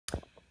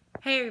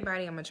Hey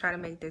everybody, I'm gonna try to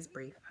make this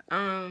brief.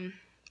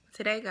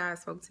 Today God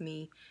spoke to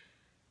me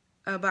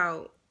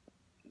about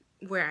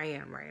where I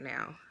am right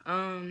now.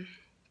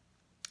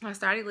 I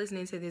started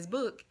listening to this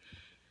book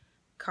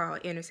called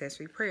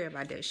Intercessory Prayer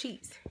by Dutch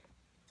Sheets.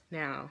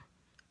 Now,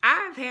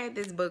 I've had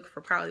this book for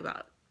probably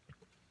about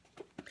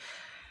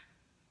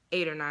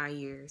 8 or 9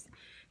 years.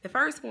 The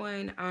first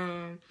one,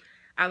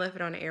 I left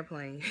it on the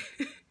airplane.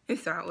 And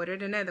so I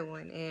ordered another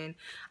one, and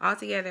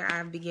altogether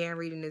I began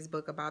reading this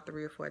book about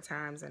 3 or 4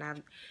 times, and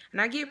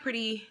I get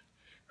pretty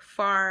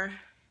far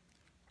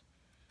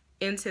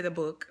into the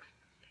book,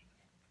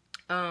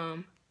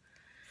 and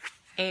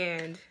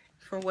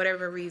for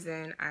whatever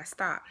reason I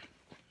stopped.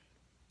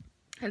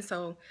 And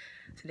so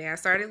today I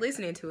started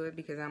listening to it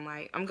because I'm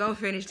like, I'm gonna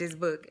finish this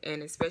book,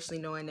 and especially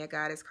knowing that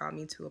God has called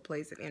me to a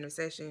place of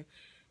intercession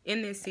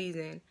in this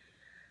season,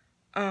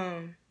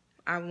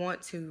 I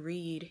want to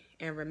read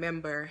and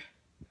remember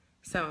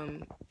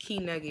some key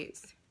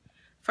nuggets.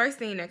 First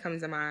thing that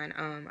comes to mind,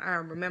 I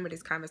remember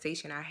this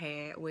conversation I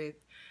had with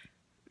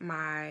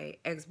my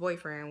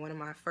ex-boyfriend, one of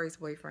my first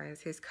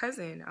boyfriends, his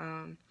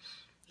cousin.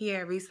 He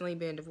had recently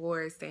been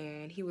divorced,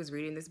 and he was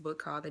reading this book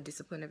called The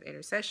Discipline of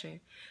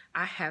Intercession.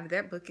 I have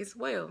that book as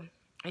well.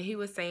 And he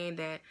was saying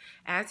that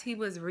as he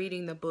was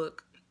reading the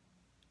book,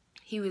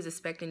 he was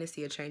expecting to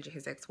see a change in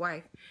his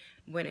ex-wife,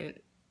 when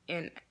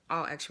in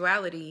all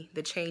actuality,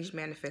 the change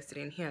manifested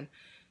in him.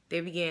 They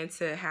began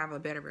to have a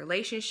better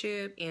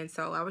relationship, and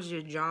so I was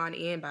just drawn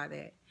in by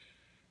that.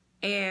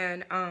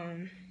 And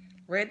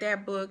read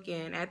that book,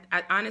 and I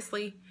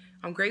honestly,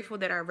 I'm grateful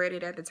that I read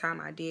it at the time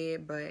I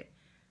did, but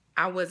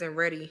I wasn't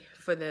ready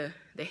for the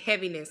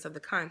heaviness of the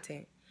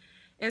content.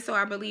 And so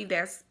I believe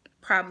that's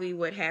probably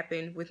what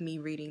happened with me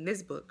reading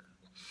this book.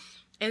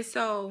 And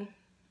so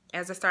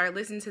as I started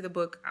listening to the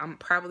book, I'm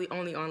probably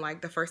only on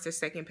like the first or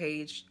second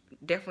page,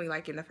 definitely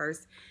like in the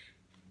first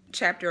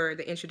chapter or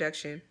the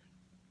introduction.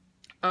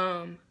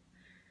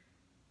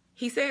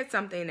 He said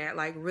something that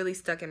like really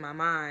stuck in my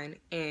mind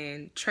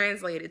and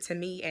translated to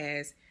me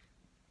as,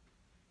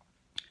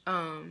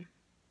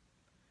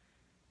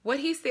 what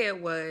he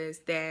said was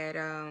that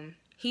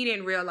he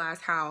didn't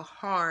realize how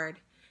hard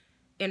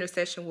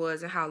intercession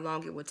was and how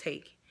long it would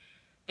take.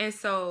 And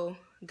so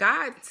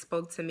God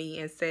spoke to me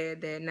and said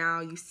that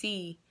now you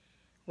see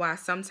why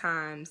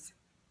sometimes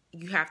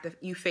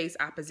you face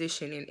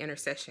opposition in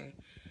intercession.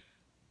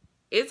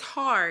 It's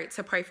hard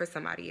to pray for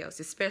somebody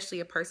else, especially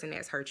a person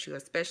that's hurt you,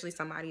 especially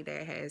somebody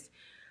that has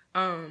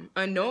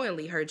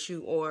unknowingly hurt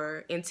you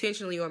or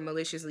intentionally or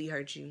maliciously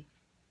hurt you.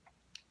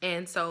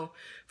 And so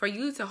for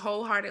you to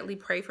wholeheartedly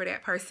pray for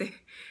that person,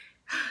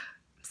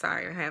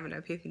 sorry, I'm having an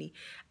epiphany.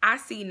 I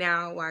see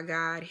now why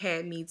God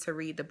had me to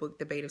read the book,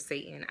 The Bait of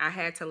Satan. I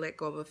had to let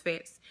go of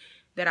offense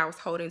that I was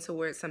holding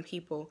towards some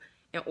people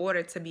in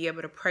order to be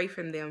able to pray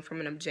for them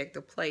from an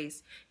objective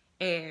place.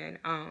 And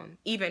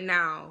even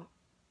now,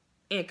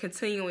 in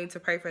continuing to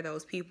pray for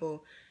those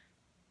people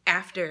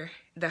after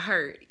the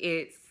hurt,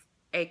 it's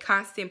a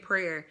constant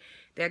prayer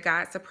that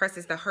God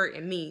suppresses the hurt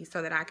in me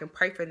so that I can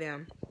pray for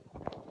them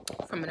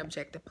from an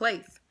objective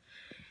place.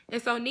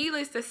 And so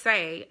needless to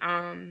say,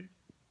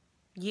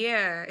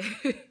 yeah,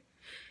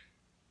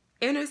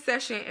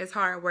 intercession is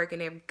hard work,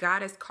 and if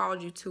God has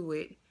called you to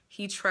it,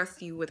 he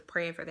trusts you with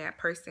praying for that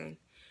person.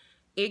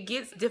 It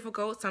gets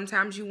difficult.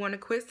 Sometimes you want to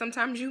quit.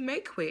 Sometimes you may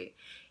quit.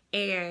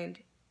 And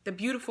the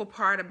beautiful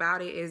part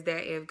about it is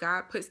that if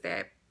God puts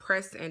that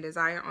press and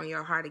desire on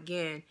your heart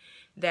again,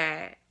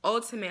 that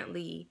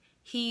ultimately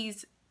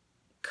he's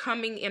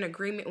coming in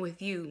agreement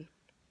with you,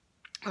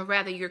 or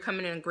rather you're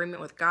coming in agreement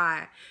with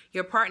God.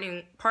 You're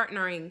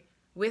partnering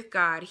with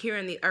God here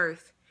in the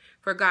earth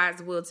for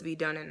God's will to be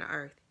done in the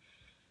earth.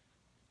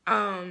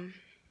 I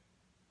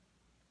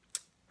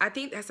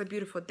think that's a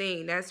beautiful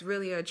thing. That's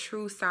really a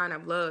true sign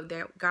of love,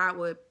 that God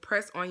would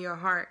press on your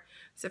heart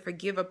to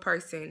forgive a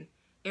person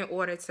in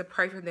order to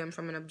pray for them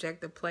from an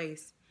objective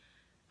place.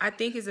 I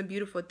think it's a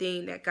beautiful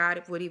thing that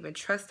God would even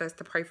trust us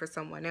to pray for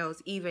someone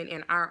else, even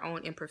in our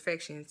own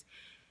imperfections.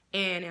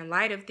 And in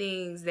light of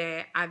things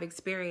that I've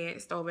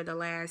experienced over the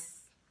last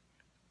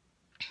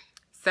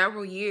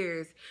several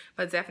years,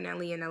 but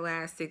definitely in the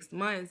last 6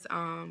 months,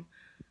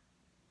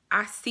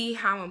 I see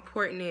how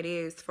important it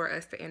is for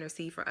us to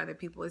intercede for other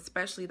people,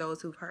 especially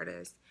those who've hurt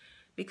us.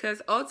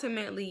 Because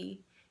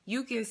ultimately,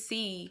 you can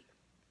see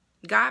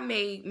God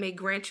may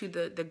grant you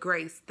the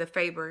grace, the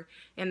favor,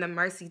 and the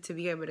mercy to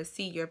be able to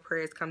see your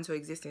prayers come to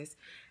existence.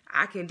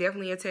 I can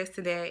definitely attest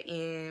to that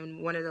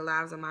in one of the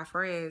lives of my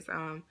friends.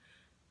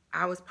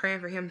 I was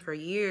praying for him for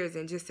years,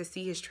 and just to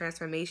see his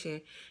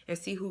transformation and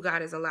see who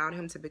God has allowed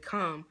him to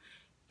become,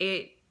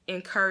 it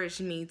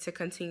encouraged me to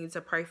continue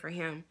to pray for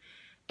him.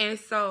 And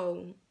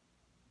so,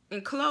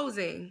 in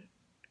closing,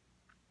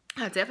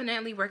 I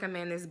definitely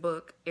recommend this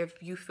book if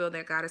you feel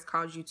that God has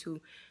called you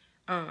to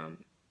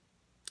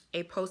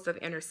a post of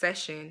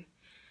intercession.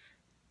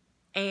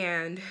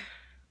 And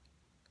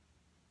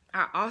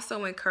I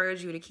also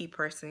encourage you to keep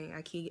pressing.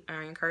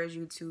 I encourage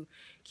you to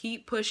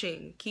keep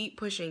pushing, keep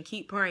pushing,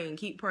 keep praying,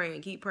 keep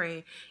praying, keep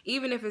praying.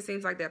 Even if it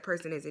seems like that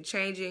person isn't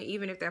changing,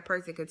 even if that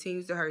person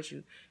continues to hurt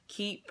you,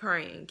 keep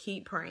praying,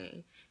 keep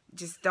praying.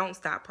 Just don't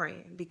stop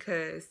praying,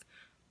 because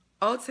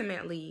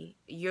ultimately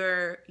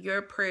your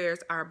prayers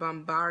are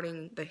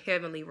bombarding the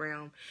heavenly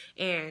realm,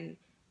 and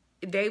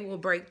they will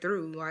break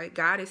through. Like,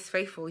 God is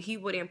faithful. He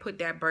wouldn't put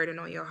that burden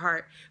on your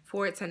heart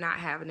for it to not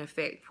have an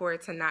effect, for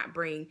it to not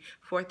bring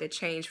forth a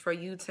change, for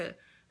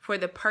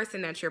the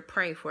person that you're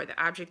praying for,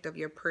 the object of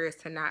your prayers,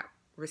 to not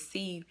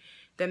receive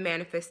the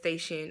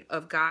manifestation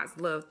of God's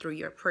love through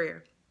your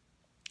prayer.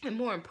 And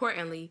more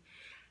importantly,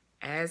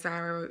 as I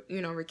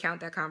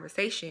recount that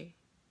conversation,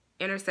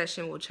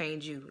 intercession will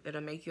change you.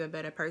 It'll make you a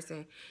better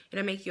person.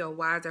 It'll make you a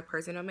wiser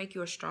person. It'll make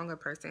you a stronger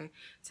person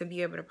to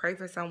be able to pray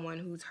for someone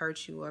who's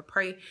hurt you, or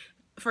pray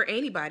for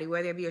anybody,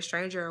 whether it be a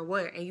stranger or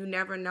what. And you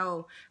never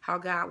know how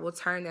God will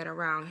turn that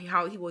around,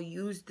 how he will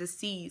use the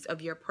seeds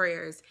of your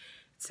prayers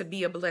to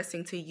be a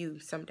blessing to you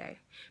someday.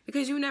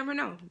 Because you never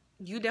know.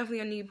 You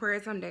definitely need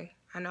prayer someday.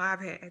 I know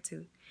I've had that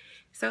too.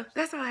 So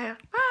that's all I have.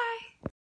 Bye.